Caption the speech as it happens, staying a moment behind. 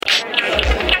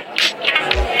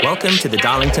Welcome to the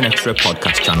Darlington Extra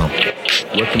podcast channel,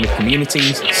 working with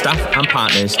communities, staff and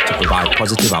partners to provide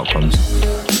positive outcomes.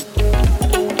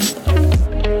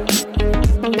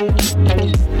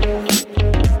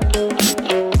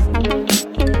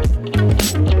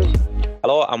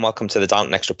 Hello and welcome to the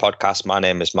Darlington Extra podcast. My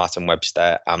name is Martin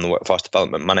Webster. I'm the Workforce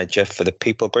Development Manager for the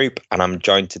People Group, and I'm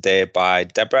joined today by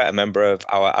Deborah, a member of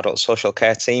our Adult Social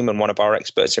Care team and one of our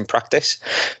Experts in Practice.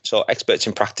 So Experts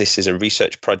in Practice is a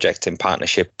research project in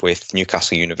partnership with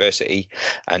Newcastle University,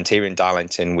 and here in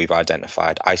Darlington we've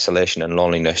identified isolation and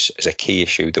loneliness as a key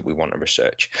issue that we want to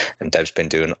research, and Deb's been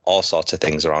doing all sorts of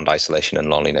things around isolation and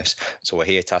loneliness. So we're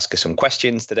here to ask her some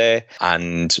questions today,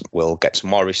 and we'll get some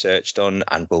more research done,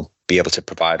 and we'll be able to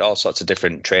provide all sorts of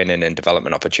different training and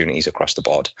development opportunities across the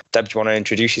board. Deb, do you want to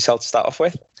introduce yourself to start off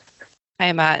with?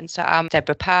 Hi Martin, so I'm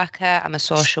Deborah Parker. I'm a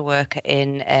social worker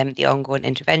in the ongoing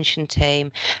intervention team,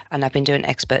 and I've been doing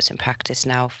Experts in Practice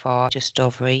now for just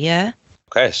over a year.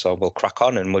 Okay, so we'll crack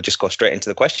on and we'll just go straight into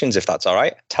the questions if that's all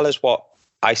right. Tell us what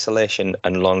isolation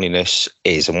and loneliness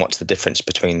is and what's the difference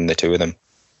between the two of them.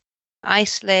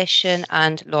 Isolation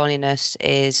and loneliness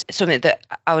is something that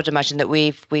I would imagine that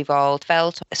we've all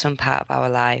felt some part of our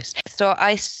lives. So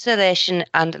isolation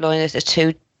and loneliness are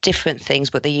two different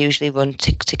things, but they usually run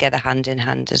together hand in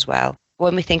hand as well.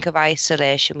 When we think of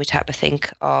isolation, we tend to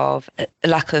think of a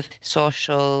lack of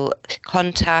social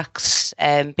contacts,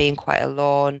 being quite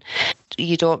alone.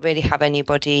 You don't really have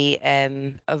anybody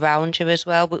around you as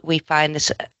well. We find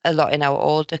this a lot in our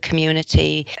older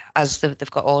community. As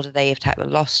they've got older, they have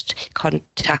lost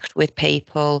contact with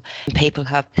people. People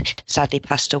have sadly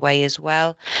passed away as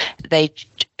well. They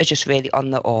are just really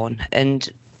on their own,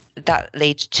 and that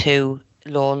leads to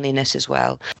loneliness as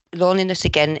well. Loneliness,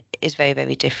 again, is very,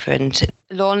 very different.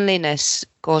 Loneliness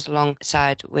goes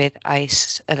alongside with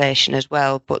isolation as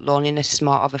well, but loneliness is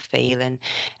more of a feeling.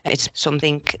 It's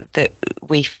something that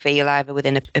we feel either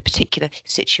within a particular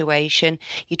situation.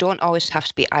 You don't always have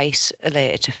to be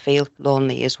isolated to feel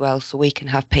lonely as well. So we can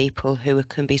have people who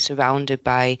can be surrounded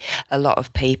by a lot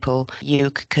of people.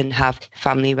 You can have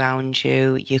family around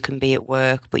you, you can be at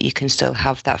work, but you can still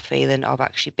have that feeling of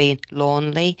actually being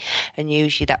lonely. And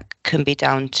usually that can be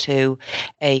down to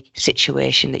a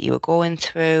situation that you are going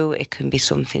through. It can be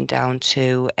something down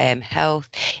to health.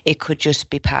 It could just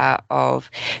be part of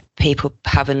people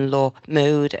having low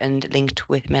mood and linked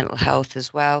with mental health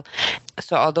as well.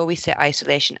 So although we say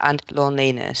isolation and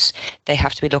loneliness, they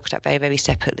have to be looked at very, very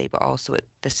separately, but also at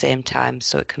the same time.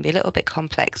 So it can be a little bit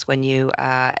complex when you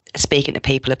are speaking to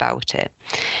people about it.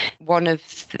 One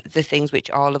of the things which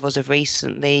all of us have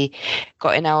recently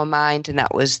got in our mind, and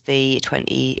that was the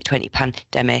 2020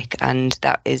 pandemic, and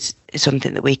that is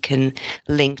something that we can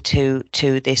link to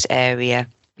this area.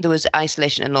 There was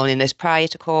isolation and loneliness prior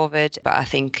to COVID, but I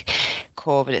think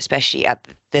COVID, especially at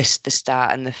the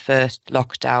start and the first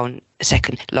lockdown,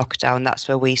 second lockdown, that's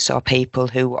where we saw people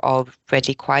who were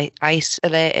already quite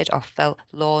isolated or felt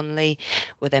lonely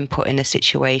were then put in a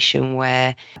situation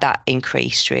where that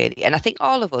increased really. And I think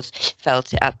all of us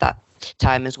felt it at that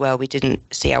time as well. We didn't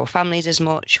see our families as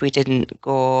much. We didn't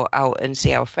go out and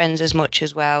see our friends as much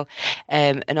as well.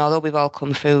 And although we've all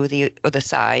come through the other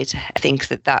side, I think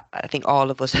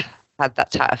all of us had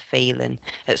that type of feeling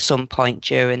at some point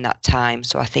during that time.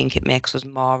 So I think it makes us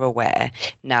more aware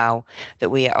now that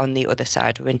we are on the other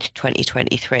side. We're in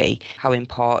 2023, how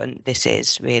important this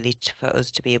is really for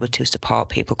us to be able to support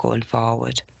people going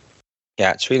forward. Yeah,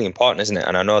 it's really important, isn't it?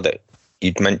 And I know that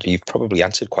you've probably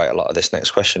answered quite a lot of this next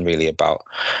question really about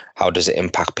how does it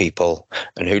impact people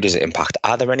and who does it impact.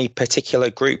 Are there any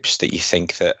particular groups that you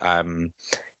think that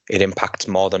it impacts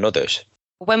more than others?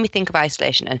 When we think of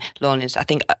isolation and loneliness, I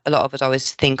think a lot of us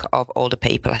always think of older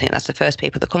people. I think that's the first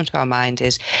people that come to our mind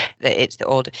is that it's the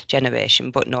older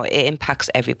generation. But no, it impacts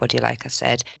everybody, like I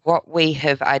said. What we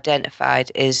have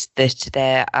identified is that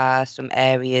there are some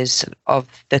areas of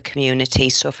the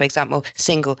community. So, for example,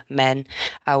 single men,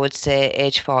 I would say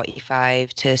age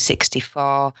 45 to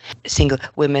 64. Single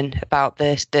women, about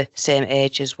the same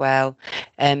age as well.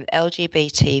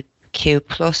 LGBTQ+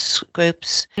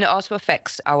 groups. And it also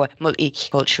affects our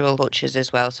multicultural cultures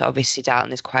as well. So obviously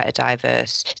Darlington is quite a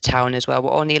diverse town as well.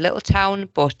 We're only a little town,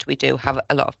 but we do have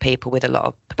a lot of people with a lot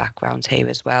of backgrounds here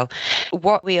as well.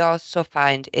 What we also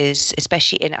find is,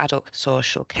 especially in adult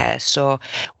social care, so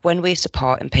when we're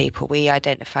supporting people, we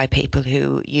identify people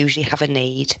who usually have a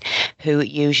need, who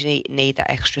usually need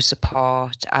that extra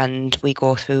support, and we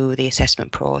go through the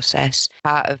assessment process.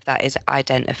 Part of that is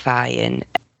identifying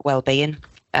well-being.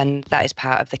 and that is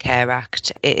part of the Care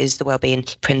Act. It is the wellbeing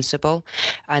principle,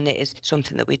 and it is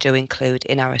something that we do include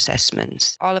in our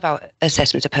assessments. All of our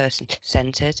assessments are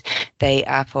person-centred. They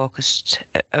are focused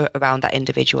around that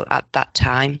individual at that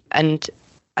time, and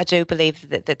I do believe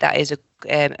that is a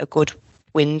good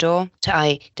window to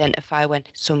identify when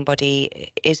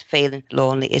somebody is feeling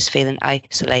lonely, is feeling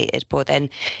isolated, but then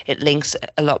it links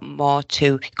a lot more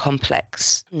to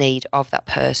complex need of that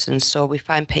person. So we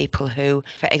find people who,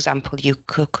 for example, you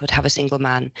could have a single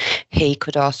man. He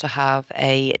could also have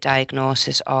a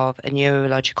diagnosis of a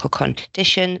neurological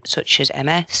condition such as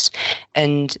MS,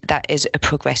 and that is a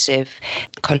progressive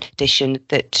condition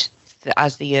that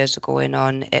as the years are going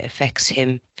on, it affects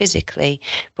him physically,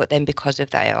 but then because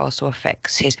of that, it also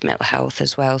affects his mental health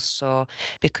as well. So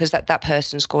because that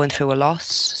person's going through a loss,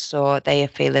 so they are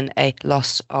feeling a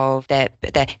loss of their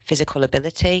physical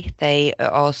ability. They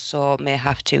also may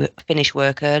have to finish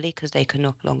work early because they can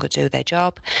no longer do their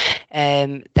job.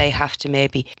 They have to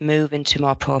maybe move into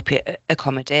more appropriate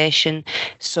accommodation.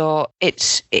 So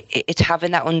it's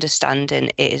having that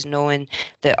understanding. It is knowing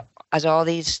that as all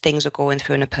these things are going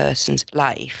through in a person's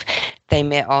life, they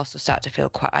may also start to feel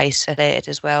quite isolated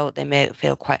as well. They may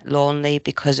feel quite lonely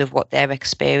because of what they're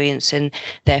experiencing,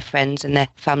 their friends and their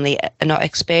family are not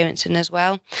experiencing as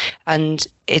well. And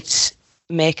it's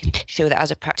making sure that as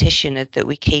a practitioner that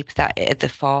we keep that at the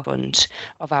forefront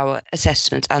of our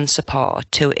assessments and support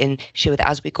to ensure that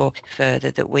as we go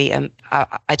further that we are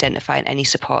identifying any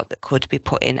support that could be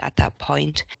put in at that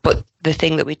point. But the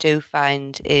thing that we do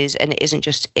find is, and it isn't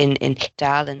just in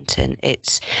Darlington,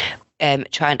 it's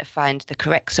trying to find the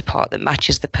correct support that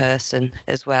matches the person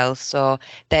as well. So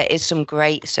there is some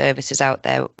great services out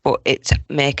there, but it's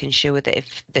making sure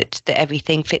that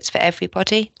everything fits for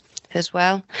everybody as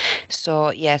well.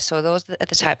 So those are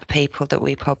the type of people that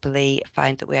we probably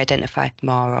find that we identify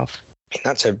more of.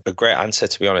 That's a great answer,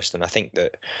 to be honest. And I think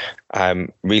that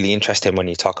really interesting when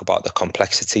you talk about the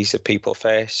complexities that people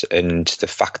face and the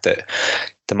fact that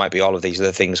there might be all of these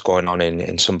other things going on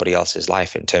in somebody else's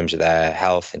life in terms of their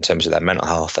health, in terms of their mental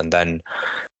health, and then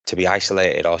to be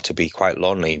isolated or to be quite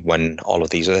lonely when all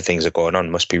of these other things are going on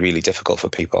must be really difficult for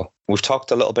people. We've talked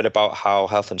a little bit about how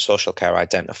health and social care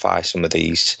identify some of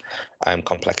these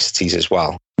complexities as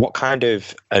well. What kind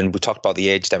of, and we talked about the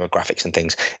age demographics and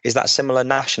things, is that similar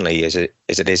nationally as it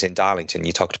is in Darlington?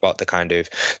 You talked about the kind of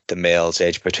the males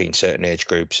aged between certain age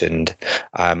groups, and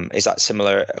is that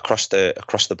similar across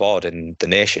the board in the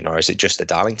nation, or is it just a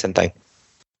Darlington thing?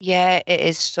 Yeah, it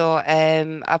is. So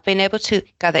I've been able to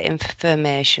gather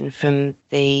information from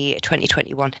the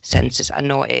 2021 census. I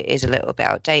know it is a little bit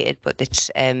outdated, but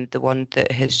it's the one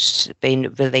that has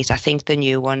been released. I think the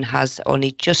new one has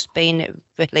only just been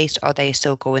released, or they're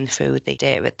still going through the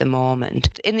data at the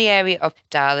moment. In the area of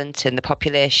Darlington, the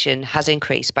population has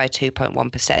increased by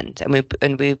 2.1%,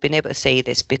 and we've been able to see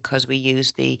this because we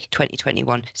use the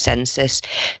 2021 census.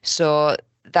 So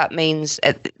that means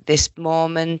at this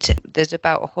moment, there's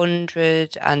about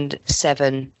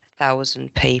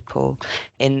 107,000 people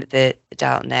in the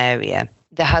Darlington area.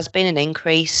 There has been an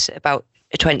increase, about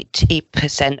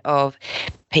 20% of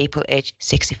people aged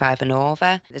 65 and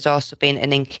over. There's also been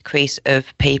an increase of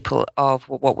people of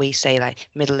what we say like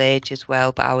middle age as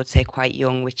well, but I would say quite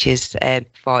young, which is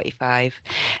 45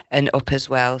 and up as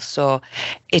well. So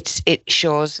it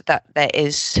shows that there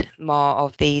is more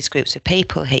of these groups of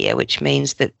people here, which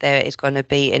means that there is going to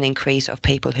be an increase of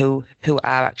people who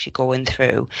are actually going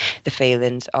through the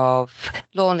feelings of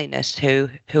loneliness, who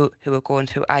are going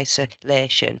through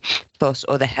isolation, plus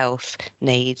other health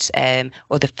needs,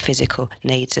 other physical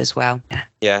needs as well.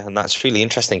 Yeah, and that's really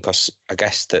interesting because I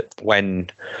guess that when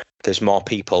there's more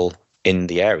people in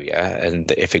the area,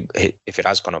 and if it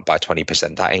has gone up by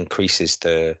 20%, that increases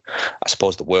the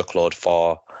workload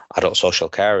for adult social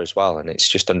care as well. And it's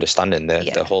just understanding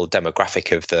the whole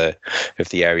demographic of the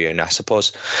area. And I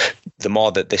suppose the more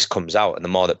that this comes out and the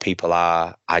more that people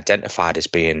are identified as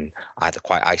being either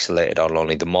quite isolated or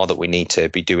lonely, the more that we need to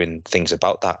be doing things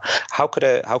about that. How could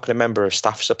a member of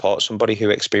staff support somebody who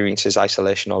experiences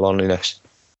isolation or loneliness?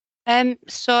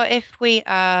 So if we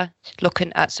are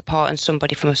looking at supporting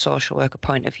somebody from a social worker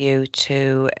point of view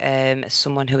to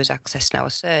someone who is accessing our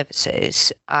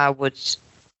services,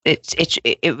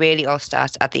 it really all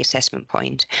starts at the assessment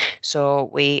point. So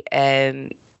we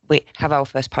have our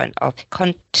first point of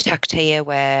contact here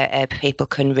where people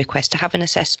can request to have an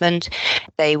assessment.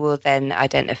 They will then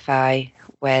identify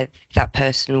where that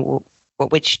person will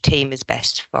which team is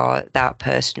best for that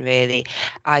person, really.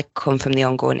 I come from the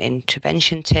ongoing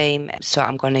intervention team, so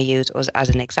I'm going to use us as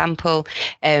an example,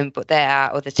 but there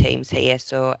are other teams here.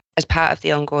 So as part of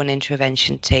the ongoing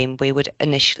intervention team, we would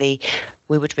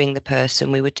ring the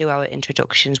person, we would do our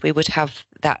introductions, we would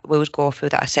go through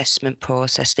that assessment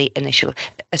process, the initial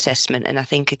assessment. And I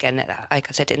think, again, like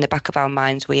I said, in the back of our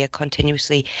minds, we are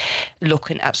continuously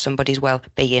looking at somebody's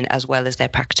well-being as well as their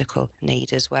practical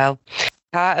need as well.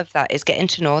 Part of that is getting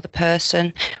to know the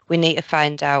person. We need to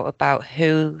find out about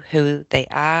who they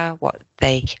are, what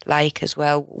they like as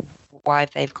well, why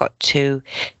they've got to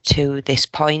this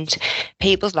point.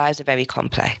 People's lives are very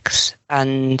complex,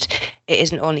 and it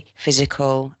isn't only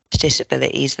physical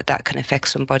disabilities that can affect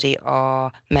somebody,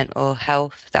 or mental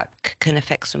health that can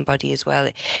affect somebody as well.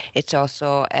 It's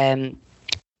also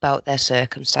about their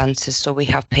circumstances. So we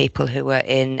have people who are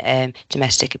in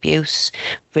domestic abuse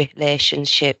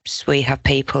relationships. We have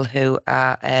people who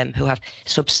have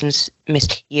substance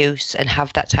misuse and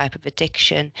have that type of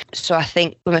addiction. So I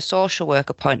think from a social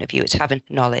worker point of view, it's having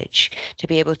knowledge to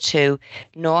be able to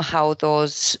know how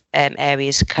those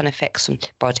areas can affect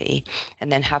somebody,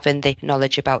 and then having the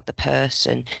knowledge about the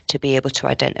person to be able to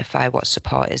identify what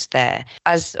support is there.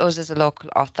 As us as a local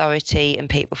authority and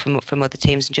people from other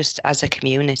teams, and just as a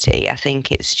community, I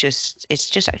think it's just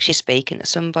actually speaking to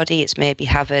somebody. It's maybe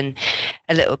having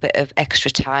a little bit of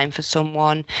extra time for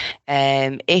someone.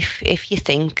 If you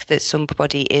think that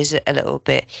somebody is a little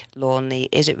bit lonely,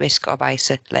 is at risk of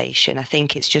isolation, I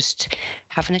think it's just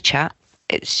having a chat.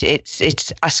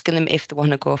 It's asking them if they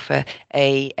want to go for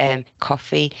a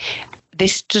coffee.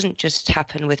 This doesn't just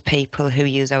happen with people who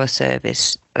use our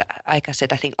service. Like I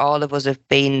said, I think all of us have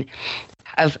been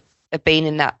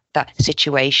in that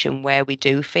situation where we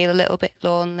do feel a little bit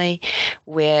lonely,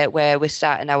 where we're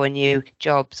starting our new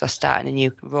jobs or starting a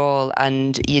new role,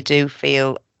 and you do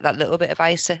feel that little bit of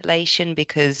isolation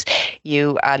because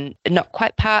you are not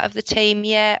quite part of the team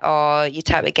yet, or you're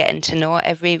type of getting to know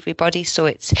everybody. So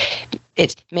it's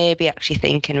maybe actually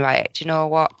thinking, right, do you know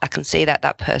what? I can see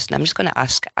that person. I'm just going to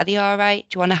ask, are they all right?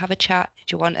 Do you want to have a chat?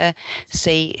 Do you want to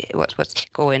see what's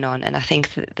going on? And I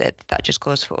think that just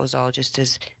goes for us all, just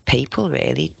as people,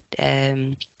 really.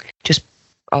 Just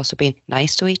also being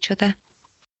nice to each other.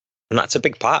 And that's a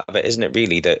big part of it, isn't it,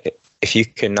 really? That if you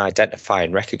can identify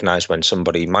and recognise when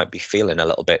somebody might be feeling a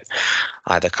little bit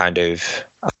either kind of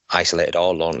isolated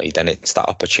or lonely, then it's that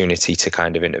opportunity to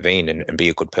kind of intervene and be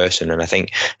a good person. And I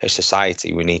think as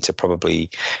society, we need to probably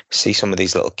see some of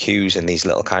these little cues and these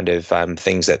little kind of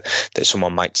things that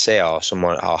someone might say or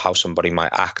how somebody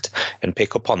might act, and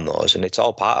pick up on those. And it's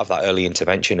all part of that early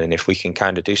intervention. And if we can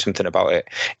kind of do something about it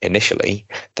initially,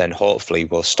 then hopefully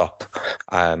we'll stop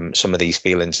some of these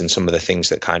feelings and some of the things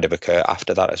that kind of occur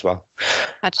after that as well.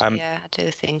 I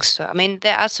do think so. I mean,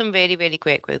 there are some really, really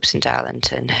great groups in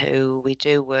Darlington who we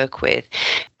do work with,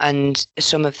 and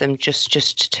some of them,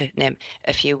 just to name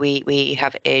a few, we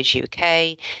have Age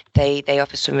UK. They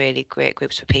offer some really great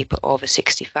groups for people over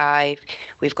 65.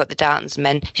 We've got the Darton's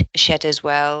Men Shed as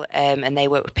well, and they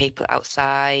work with people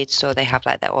outside, so they have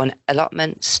like their own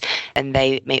allotments, and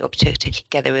they meet up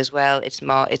together as well.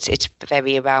 It's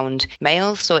very around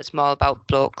males, so it's more about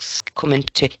blokes coming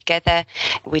together.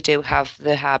 We do have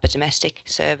the Harbour Domestic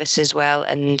Service as well,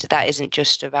 and that isn't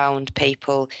just around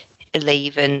people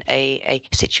leaving a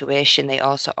situation. They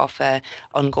also offer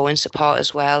ongoing support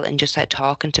as well, and just like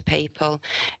talking to people.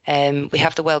 We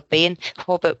have the Wellbeing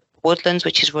Hub at Woodlands,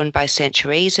 which is run by St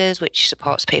Teresa's, which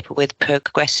supports people with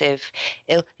progressive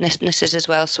illnesses as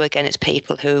well. So again, it's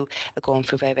people who are going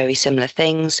through very, very similar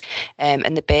things.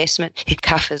 And the Basement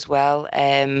CAF as well,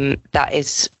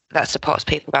 that supports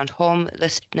people around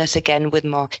homelessness, again, with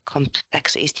more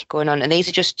complexities going on. And these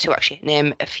are just to actually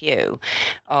name a few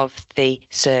of the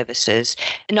services.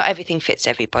 Not everything fits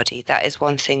everybody. That is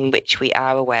one thing which we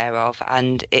are aware of,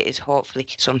 and it is hopefully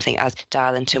something as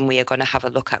Darlington we are going to have a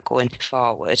look at going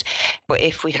forward. But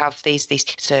if we have these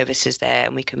services there,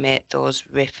 and we can make those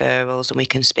referrals and we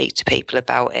can speak to people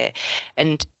about it,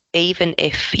 and even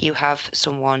if you have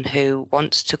someone who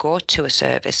wants to go to a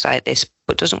service like this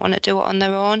but doesn't want to do it on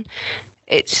their own,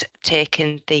 it's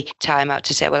taking the time out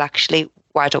to say, well, actually,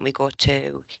 why don't we go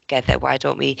together? Why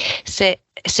don't we sit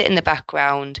in the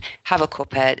background, have a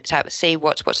cuppa, see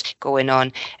what's going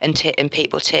on, and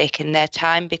people taking their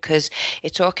time, because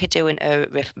it's okay doing a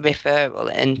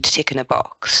referral and ticking a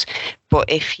box, But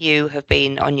if you have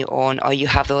been on your own or you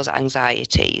have those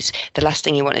anxieties, the last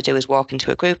thing you want to do is walk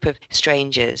into a group of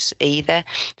strangers either.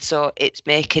 So it's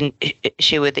making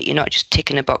sure that you're not just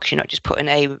ticking a box, you're not just putting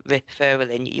a referral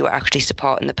in, you're actually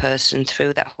supporting the person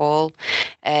through that whole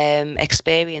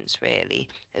experience really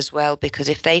as well, because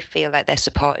if they feel like they're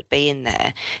supported being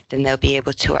there, then they'll be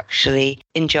able to actually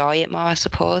enjoy it more, I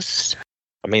suppose.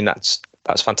 I mean, that's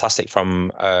fantastic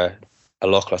from a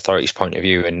local authority's point of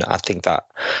view, and I think that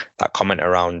comment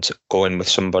around going with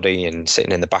somebody and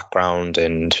sitting in the background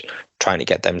and trying to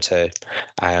get them to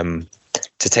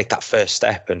take that first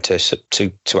step and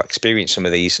to experience some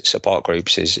of these support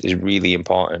groups is really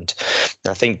important.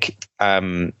 And I think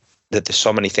that there's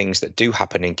so many things that do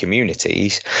happen in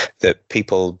communities that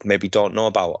people maybe don't know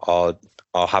about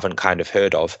or haven't kind of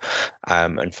heard of.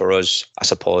 And for us, I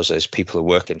suppose, as people who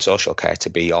work in social care, to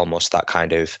be almost that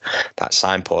kind of that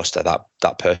signposter,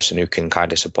 that person who can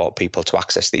kind of support people to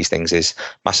access these things is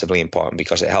massively important,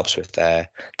 because it helps with their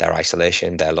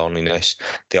isolation, their loneliness,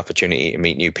 the opportunity to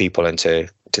meet new people and to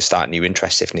start new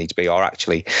interests if needs be, or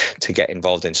actually to get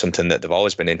involved in something that they've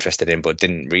always been interested in but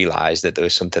didn't realise that there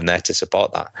was something there to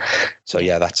support that. So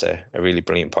yeah, that's a really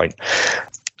brilliant point.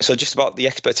 So just about the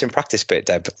experts in practice bit,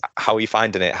 Deb, how are you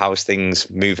finding it? How's things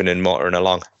moving and motoring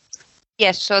along?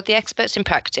 Yes, so the experts in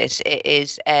practice, it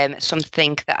is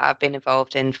something that I've been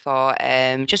involved in for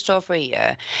just over a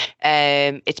year.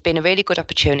 It's been a really good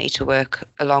opportunity to work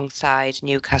alongside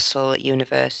Newcastle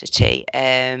University.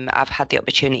 I've had the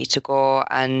opportunity to go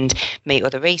and meet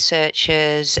other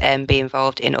researchers and be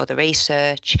involved in other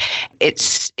research.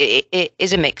 It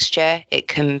is a mixture. It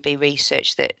can be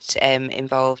research that's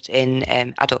involved in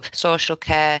adult social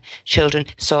care, children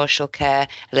social care,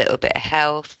 a little bit of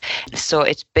health. So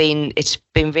it's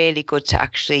been really good to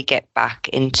actually get back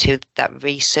into that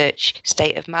research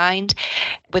state of mind.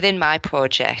 Within my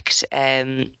project,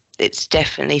 it's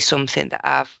definitely something that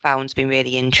I've found has been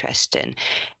really interesting.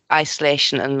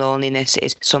 Isolation and loneliness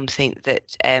is something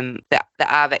that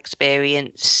I've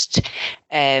experienced,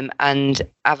 and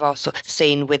I've also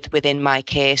seen within my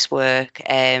casework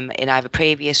in either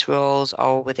previous roles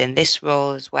or within this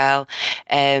role as well.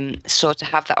 So to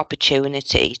have that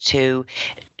opportunity to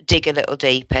dig a little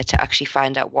deeper to actually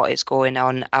find out what is going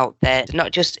on out there,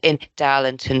 not just in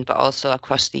Darlington, but also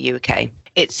across the UK.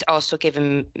 It's also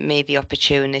given me the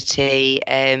opportunity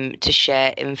to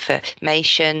share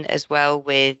information as well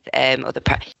with other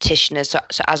practitioners. So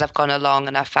as I've gone along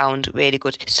and I've found really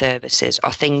good services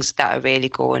or things that are really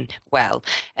going well,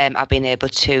 I've been able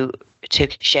to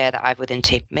share that either within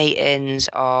team meetings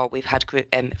or we've had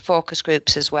focus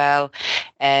groups as well,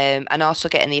 and also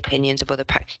getting the opinions of other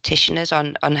practitioners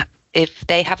on if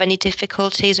they have any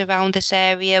difficulties around this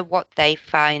area, what they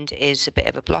find is a bit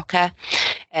of a blocker,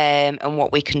 and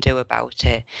what we can do about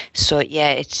it. So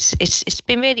yeah, it's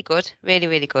been really good, really,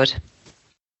 really good.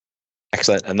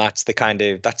 Excellent. And that's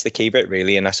the key bit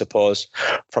really. And I suppose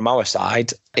from our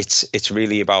side, it's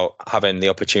really about having the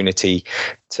opportunity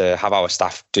to have our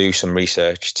staff do some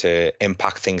research to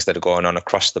impact things that are going on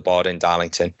across the board in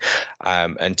Darlington,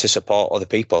 and to support other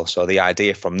people. So the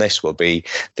idea from this will be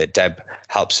that Deb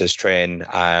helps us train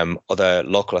other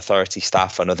local authority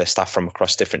staff and other staff from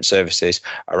across different services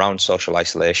around social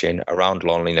isolation, around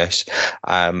loneliness,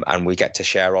 and we get to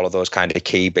share all of those kind of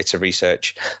key bits of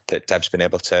research that Deb's been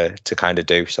able to kind of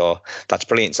do. So that's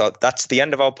brilliant. So that's the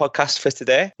end of our podcast for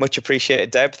today. Much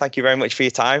appreciated, Deb. Thank you very much for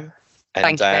your time. And,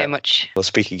 thank you very much. We'll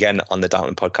speak again on the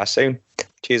Darlington podcast soon.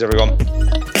 Cheers, everyone.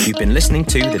 You've been listening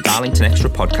to the Darlington Extra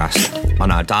podcast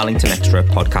on our Darlington Extra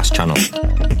podcast channel.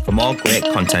 For more great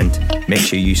content, make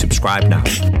sure you subscribe now.